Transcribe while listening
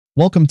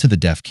Welcome to the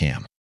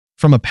DefCam.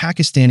 From a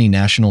Pakistani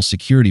national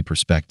security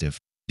perspective,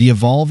 the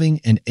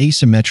evolving and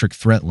asymmetric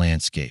threat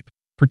landscape,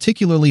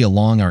 particularly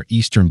along our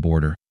eastern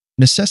border,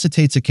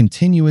 necessitates a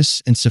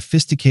continuous and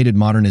sophisticated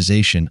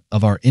modernization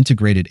of our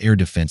integrated air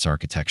defense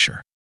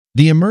architecture.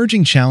 The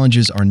emerging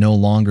challenges are no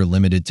longer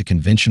limited to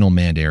conventional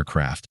manned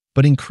aircraft,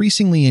 but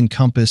increasingly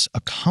encompass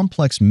a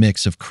complex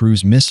mix of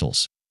cruise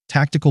missiles,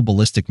 tactical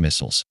ballistic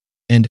missiles,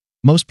 and,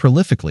 most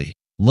prolifically,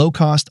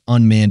 low-cost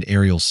unmanned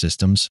aerial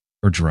systems,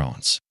 or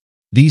drones.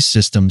 These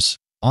systems,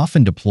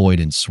 often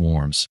deployed in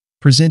swarms,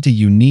 present a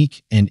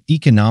unique and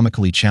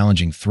economically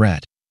challenging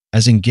threat,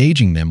 as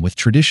engaging them with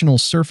traditional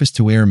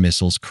surface-to-air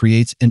missiles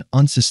creates an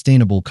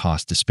unsustainable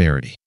cost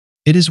disparity.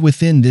 It is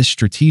within this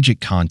strategic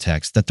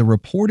context that the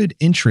reported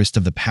interest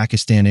of the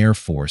Pakistan Air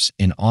Force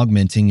in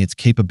augmenting its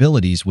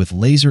capabilities with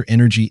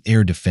laser-energy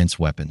air defense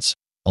weapons,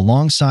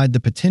 alongside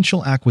the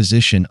potential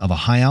acquisition of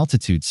a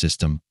high-altitude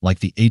system like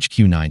the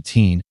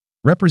HQ-19,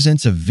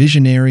 represents a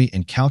visionary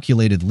and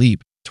calculated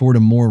leap toward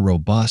a more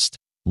robust,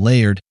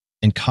 layered,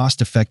 and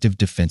cost-effective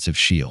defensive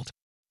shield.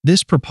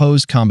 This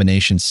proposed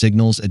combination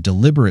signals a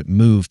deliberate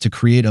move to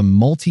create a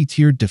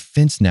multi-tiered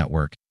defense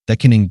network that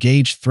can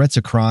engage threats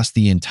across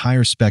the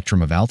entire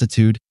spectrum of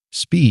altitude,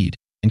 speed,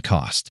 and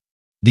cost.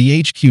 The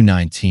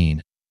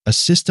HQ-19, a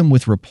system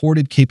with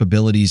reported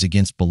capabilities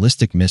against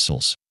ballistic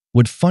missiles,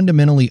 would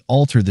fundamentally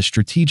alter the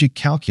strategic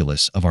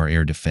calculus of our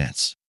air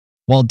defense.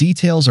 While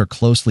details are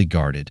closely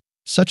guarded,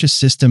 such a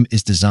system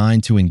is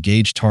designed to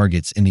engage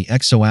targets in the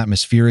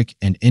exoatmospheric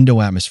and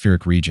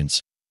endoatmospheric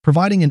regions,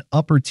 providing an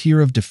upper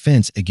tier of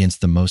defense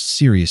against the most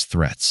serious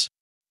threats.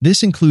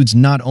 This includes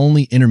not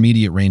only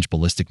intermediate-range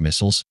ballistic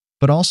missiles,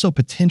 but also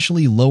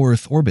potentially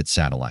low-Earth orbit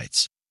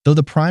satellites, though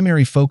the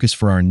primary focus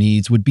for our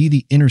needs would be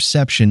the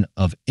interception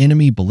of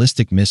enemy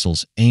ballistic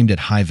missiles aimed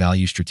at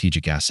high-value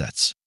strategic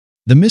assets.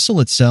 The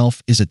missile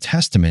itself is a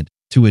testament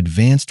to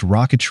advanced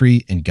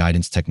rocketry and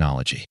guidance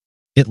technology.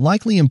 It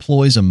likely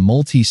employs a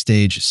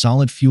multi-stage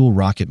solid-fuel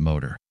rocket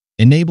motor,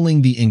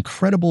 enabling the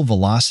incredible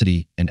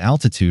velocity and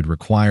altitude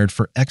required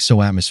for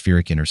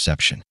exoatmospheric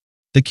interception.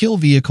 The kill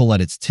vehicle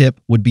at its tip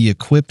would be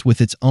equipped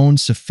with its own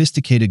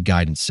sophisticated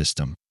guidance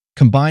system,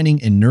 combining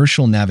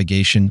inertial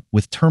navigation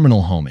with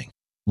terminal homing,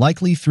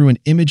 likely through an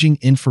imaging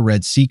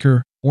infrared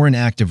seeker or an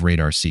active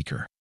radar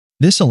seeker.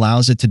 This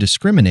allows it to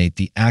discriminate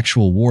the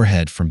actual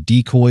warhead from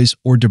decoys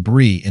or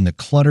debris in the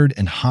cluttered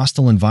and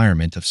hostile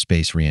environment of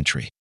space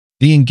reentry.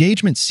 The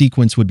engagement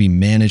sequence would be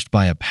managed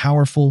by a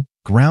powerful,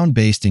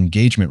 ground-based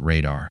engagement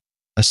radar,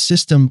 a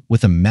system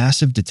with a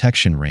massive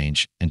detection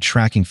range and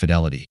tracking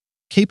fidelity,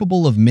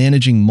 capable of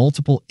managing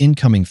multiple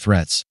incoming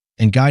threats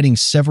and guiding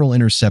several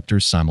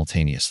interceptors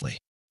simultaneously.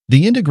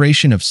 The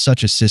integration of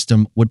such a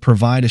system would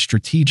provide a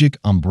strategic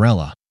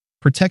umbrella,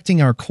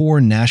 protecting our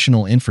core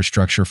national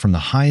infrastructure from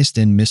the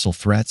highest-end missile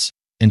threats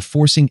and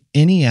forcing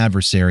any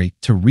adversary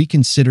to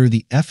reconsider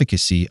the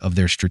efficacy of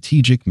their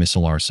strategic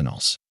missile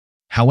arsenals.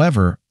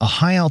 However, a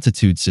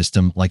high-altitude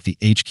system like the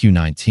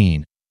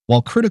HQ-19,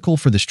 while critical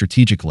for the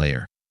strategic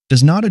layer,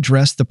 does not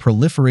address the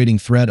proliferating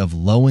threat of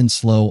low and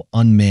slow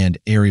unmanned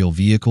aerial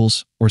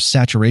vehicles or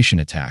saturation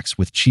attacks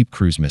with cheap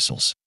cruise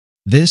missiles.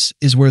 This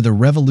is where the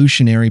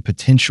revolutionary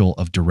potential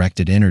of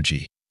directed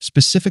energy,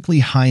 specifically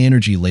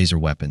high-energy laser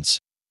weapons,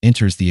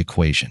 enters the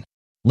equation.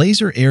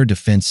 Laser air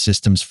defense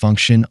systems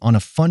function on a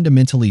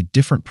fundamentally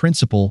different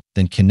principle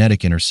than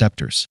kinetic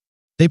interceptors.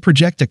 They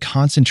project a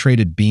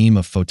concentrated beam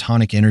of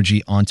photonic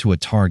energy onto a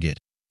target,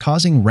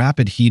 causing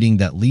rapid heating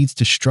that leads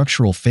to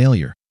structural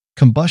failure,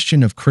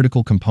 combustion of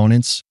critical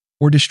components,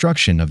 or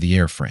destruction of the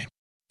airframe.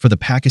 For the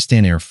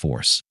Pakistan Air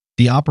Force,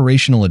 the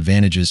operational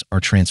advantages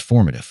are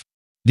transformative.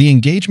 The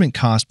engagement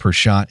cost per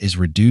shot is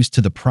reduced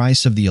to the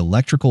price of the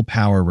electrical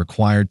power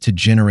required to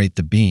generate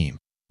the beam,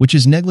 which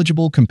is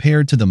negligible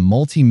compared to the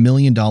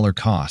multi-million-dollar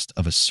cost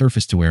of a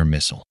surface-to-air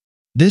missile.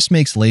 This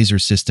makes laser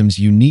systems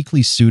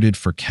uniquely suited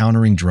for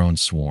countering drone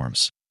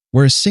swarms,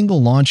 where a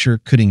single launcher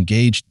could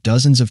engage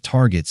dozens of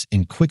targets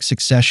in quick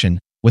succession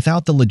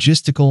without the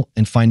logistical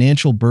and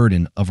financial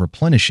burden of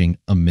replenishing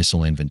a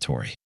missile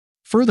inventory.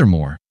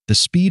 Furthermore, the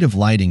speed of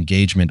light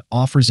engagement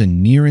offers a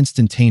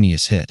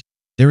near-instantaneous hit.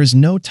 There is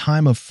no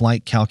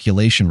time-of-flight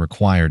calculation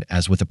required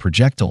as with a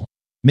projectile,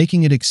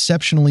 making it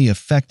exceptionally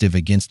effective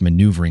against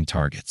maneuvering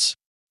targets.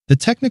 The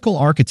technical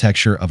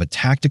architecture of a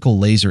tactical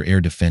laser air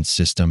defense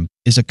system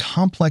is a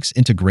complex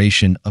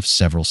integration of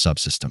several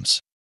subsystems.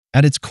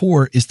 At its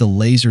core is the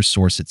laser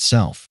source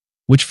itself,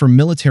 which for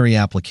military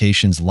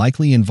applications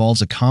likely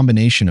involves a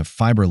combination of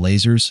fiber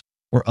lasers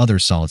or other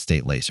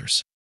solid-state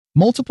lasers.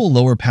 Multiple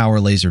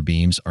lower-power laser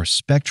beams are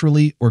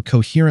spectrally or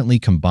coherently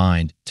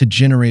combined to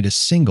generate a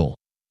single,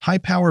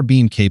 high-power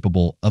beam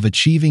capable of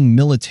achieving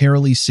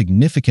militarily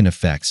significant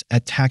effects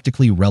at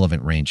tactically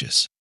relevant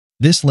ranges.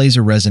 This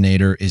laser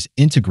resonator is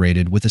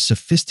integrated with a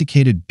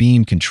sophisticated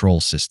beam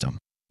control system,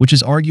 which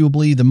is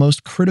arguably the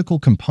most critical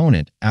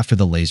component after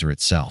the laser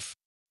itself.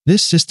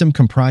 This system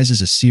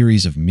comprises a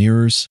series of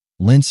mirrors,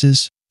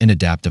 lenses, and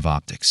adaptive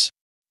optics.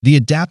 The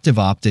adaptive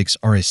optics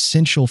are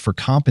essential for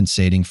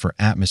compensating for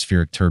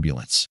atmospheric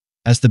turbulence.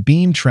 As the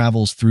beam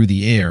travels through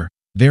the air,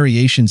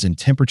 variations in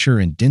temperature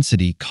and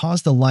density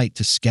cause the light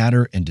to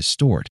scatter and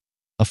distort,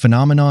 a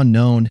phenomenon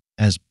known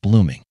as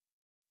blooming.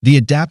 The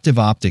adaptive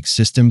optics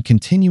system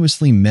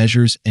continuously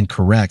measures and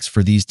corrects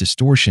for these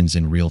distortions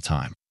in real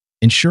time,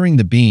 ensuring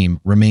the beam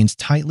remains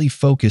tightly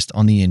focused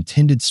on the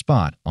intended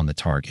spot on the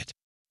target.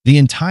 The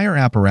entire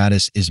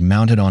apparatus is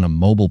mounted on a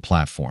mobile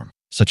platform,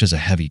 such as a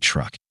heavy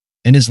truck,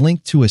 and is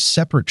linked to a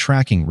separate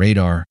tracking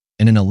radar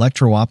and an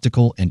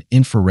electro-optical and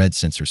infrared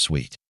sensor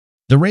suite.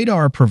 The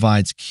radar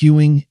provides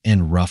cueing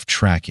and rough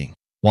tracking,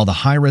 while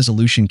the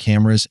high-resolution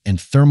cameras and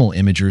thermal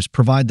imagers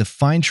provide the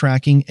fine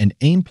tracking and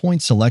aim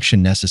point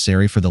selection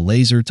necessary for the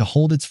laser to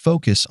hold its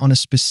focus on a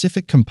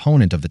specific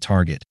component of the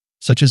target,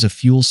 such as a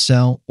fuel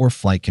cell or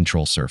flight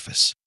control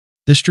surface.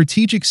 The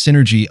strategic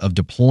synergy of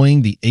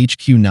deploying the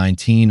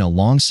HQ-19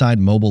 alongside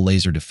mobile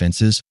laser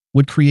defenses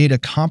would create a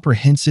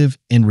comprehensive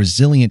and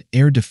resilient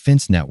air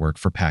defense network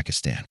for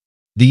Pakistan.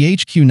 The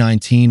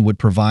HQ-19 would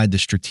provide the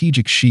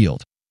strategic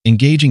shield,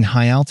 engaging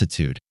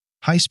high-altitude,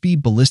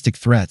 high-speed ballistic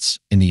threats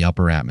in the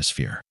upper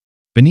atmosphere.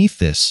 Beneath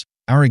this,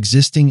 our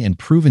existing and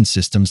proven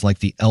systems like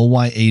the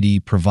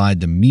LY-80 provide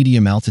the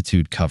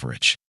medium-altitude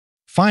coverage.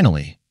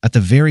 Finally, at the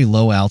very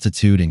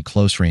low-altitude and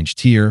close-range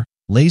tier,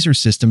 laser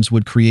systems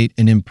would create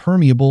an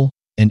impermeable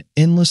and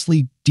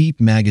endlessly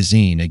deep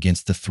magazine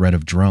against the threat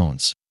of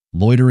drones,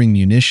 loitering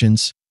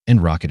munitions,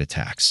 and rocket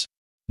attacks.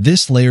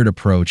 This layered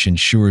approach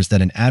ensures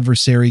that an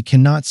adversary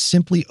cannot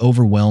simply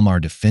overwhelm our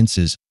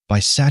defenses by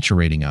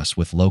saturating us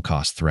with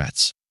low-cost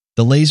threats.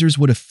 The lasers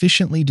would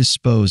efficiently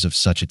dispose of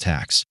such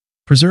attacks,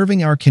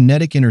 preserving our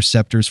kinetic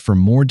interceptors for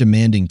more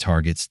demanding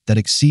targets that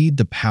exceed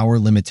the power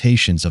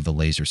limitations of the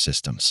laser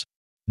systems.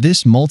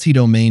 This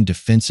multi-domain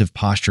defensive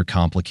posture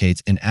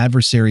complicates an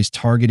adversary's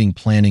targeting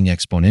planning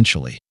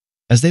exponentially,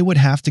 as they would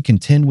have to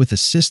contend with a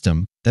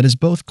system that is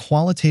both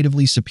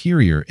qualitatively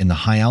superior in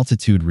the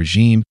high-altitude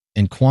regime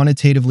and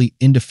quantitatively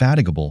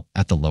indefatigable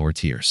at the lower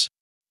tiers.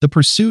 The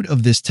pursuit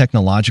of this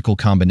technological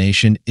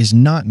combination is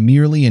not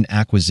merely an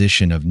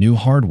acquisition of new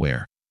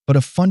hardware, but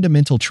a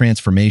fundamental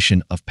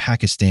transformation of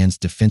Pakistan's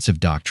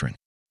defensive doctrine.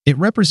 It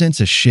represents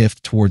a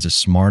shift towards a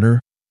smarter,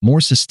 more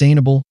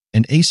sustainable,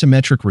 and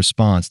asymmetric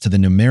response to the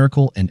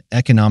numerical and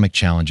economic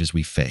challenges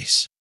we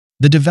face.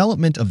 The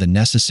development of the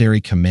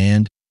necessary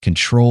command,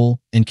 control,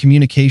 and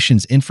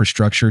communications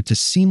infrastructure to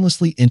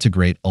seamlessly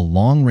integrate a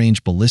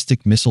long-range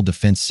ballistic missile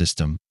defense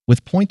system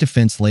with point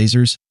defense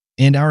lasers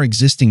and our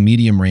existing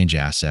medium-range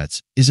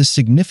assets is a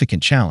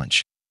significant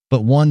challenge,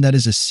 but one that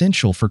is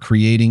essential for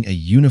creating a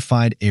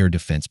unified air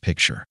defense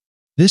picture.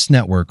 This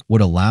network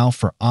would allow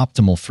for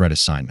optimal threat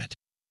assignment,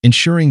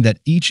 ensuring that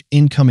each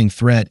incoming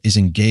threat is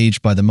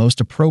engaged by the most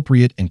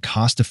appropriate and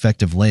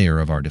cost-effective layer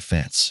of our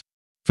defense.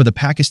 For the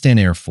Pakistan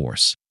Air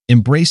Force,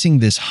 embracing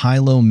this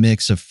high-low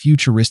mix of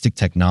futuristic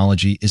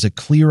technology is a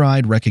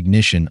clear-eyed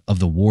recognition of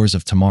the wars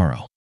of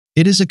tomorrow.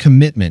 It is a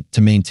commitment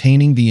to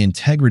maintaining the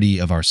integrity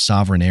of our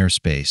sovereign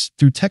airspace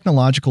through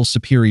technological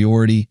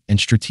superiority and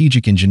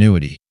strategic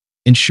ingenuity,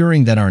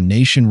 ensuring that our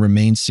nation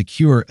remains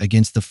secure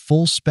against the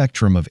full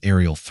spectrum of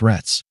aerial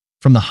threats,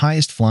 from the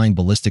highest flying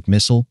ballistic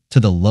missile to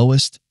the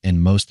lowest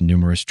and most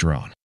numerous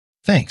drone.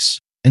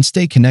 Thanks, and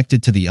stay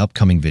connected to the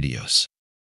upcoming videos.